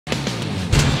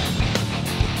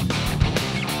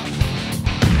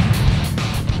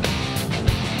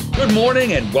Good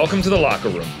morning and welcome to the Locker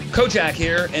Room. Coach Jack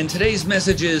here, and today's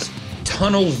message is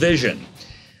tunnel vision.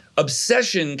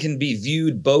 Obsession can be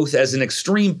viewed both as an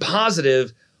extreme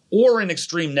positive or an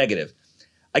extreme negative.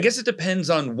 I guess it depends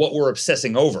on what we're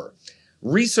obsessing over.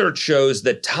 Research shows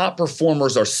that top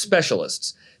performers are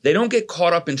specialists. They don't get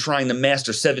caught up in trying to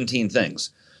master 17 things.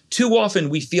 Too often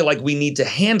we feel like we need to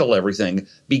handle everything,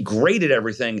 be great at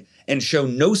everything, and show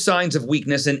no signs of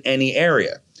weakness in any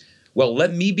area. Well,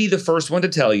 let me be the first one to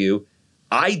tell you,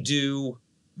 I do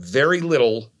very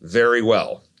little very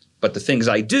well. But the things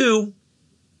I do,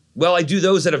 well, I do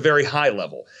those at a very high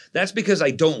level. That's because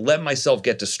I don't let myself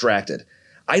get distracted.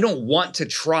 I don't want to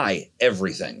try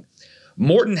everything.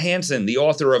 Morton Hansen, the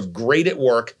author of Great at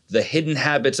Work, The Hidden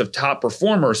Habits of Top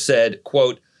Performers, said,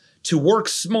 quote, "To work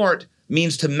smart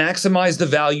means to maximize the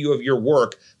value of your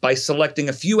work by selecting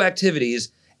a few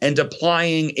activities and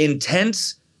applying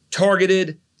intense,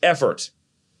 targeted effort,"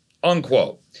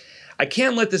 unquote. I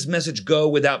can't let this message go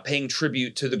without paying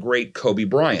tribute to the great Kobe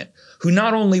Bryant, who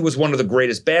not only was one of the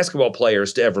greatest basketball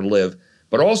players to ever live,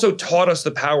 but also taught us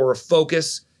the power of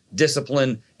focus,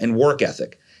 discipline, and work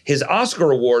ethic. His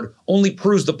Oscar award only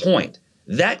proves the point.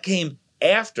 That came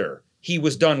after he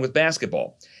was done with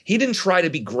basketball. He didn't try to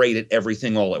be great at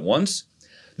everything all at once.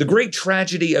 The great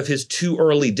tragedy of his too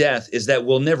early death is that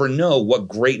we'll never know what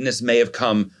greatness may have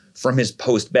come from his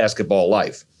post-basketball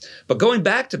life. But going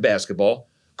back to basketball,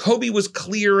 Kobe was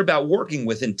clear about working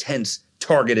with intense,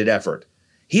 targeted effort.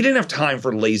 He didn't have time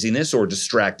for laziness or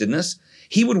distractedness.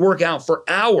 He would work out for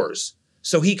hours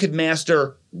so he could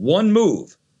master one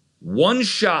move, one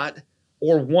shot,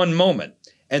 or one moment.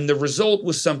 And the result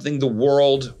was something the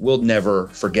world will never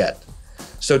forget.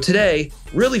 So today,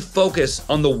 really focus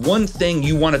on the one thing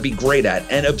you want to be great at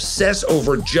and obsess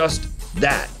over just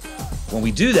that. When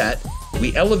we do that,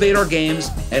 we elevate our games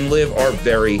and live our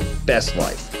very best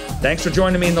life. Thanks for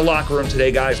joining me in the locker room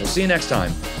today, guys. We'll see you next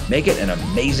time. Make it an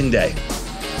amazing day.